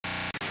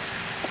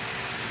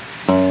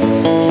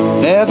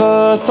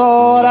Never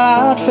thought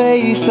I'd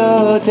face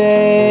the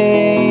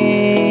day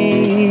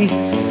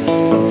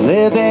of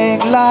living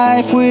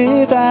life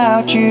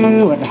without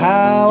you, and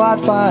how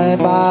I'd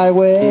find my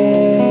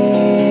way.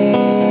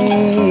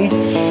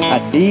 I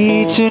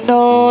need to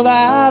know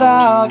that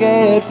I'll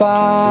get by.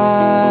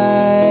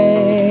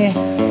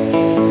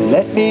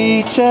 Let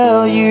me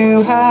tell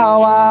you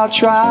how I'll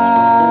try.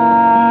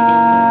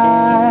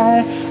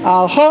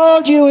 I'll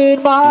hold you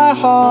in my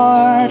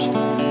heart,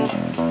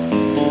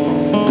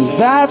 'cause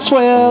that's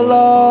where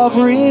love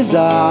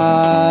resides.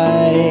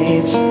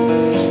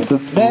 The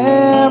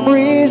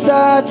memories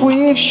that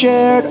we've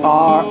shared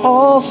are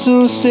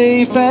also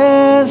safe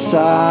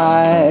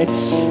inside.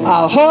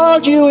 I'll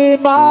hold you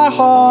in my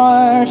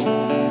heart,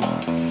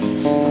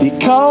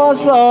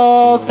 because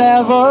love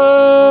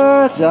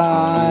never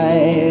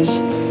dies.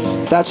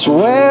 That's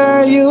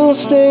where you'll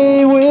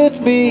stay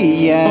with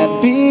me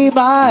and be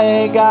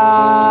my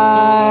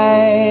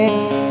guide.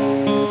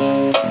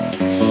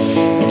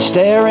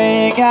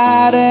 Staring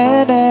at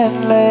an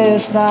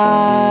endless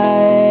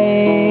night,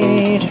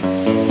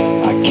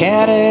 I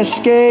can't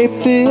escape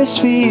this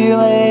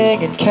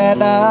feeling and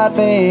cannot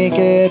make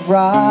it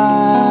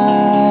right.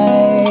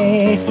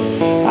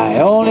 I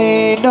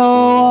only know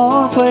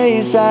one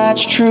place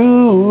that's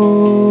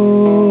true,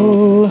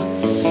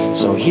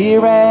 so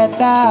here and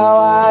now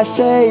I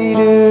say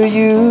to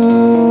you,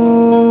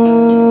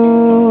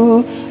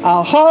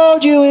 I'll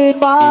hold you in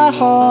my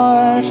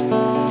heart,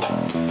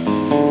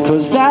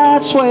 'cause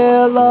that's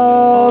where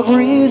love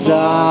resides.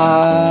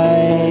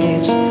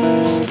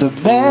 The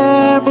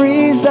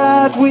memories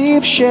that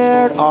we've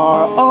shared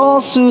are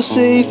also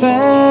safe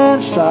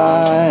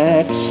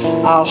inside.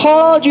 I'll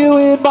hold you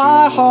in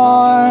my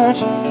heart,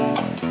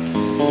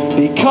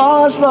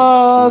 because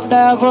love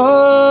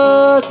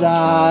never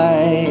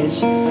dies.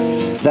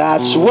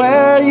 That's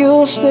where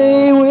you'll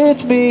stay with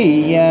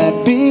me and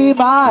be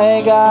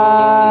my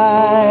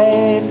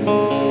guide.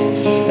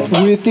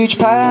 With each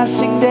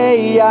passing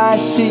day I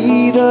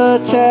see the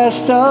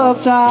test of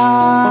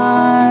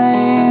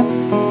time,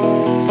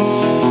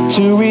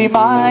 to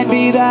remind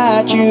me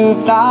that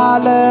you've not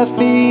left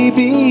me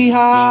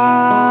behind,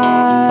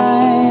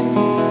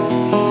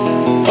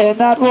 and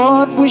that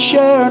what we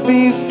shared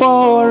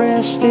before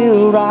is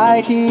still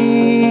right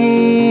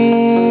here.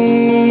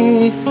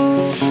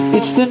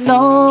 It's the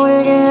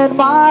knowing in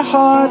my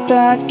heart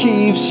that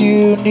keeps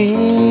you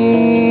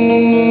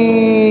near.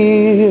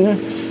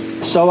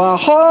 So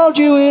I'll hold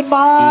you in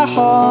my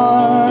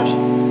heart,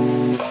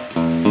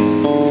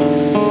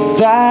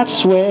 that's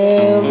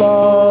where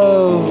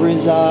love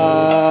resides.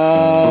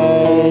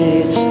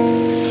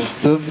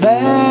 The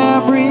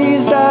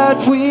memories that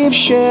we've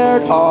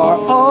shared are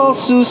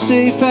also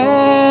safe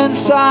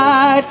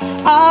inside.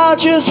 I'll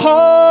just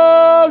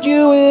hold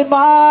you in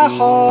my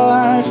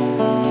heart,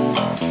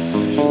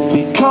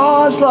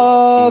 because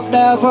love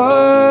never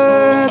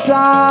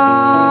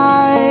dies.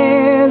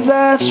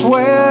 That's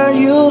where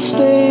you'll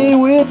stay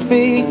with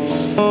me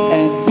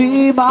and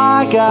be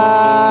my guide.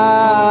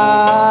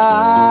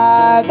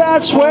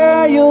 That's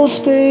where you'll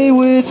stay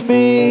with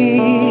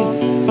me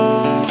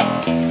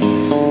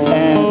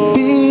and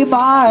be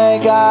my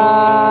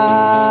guide.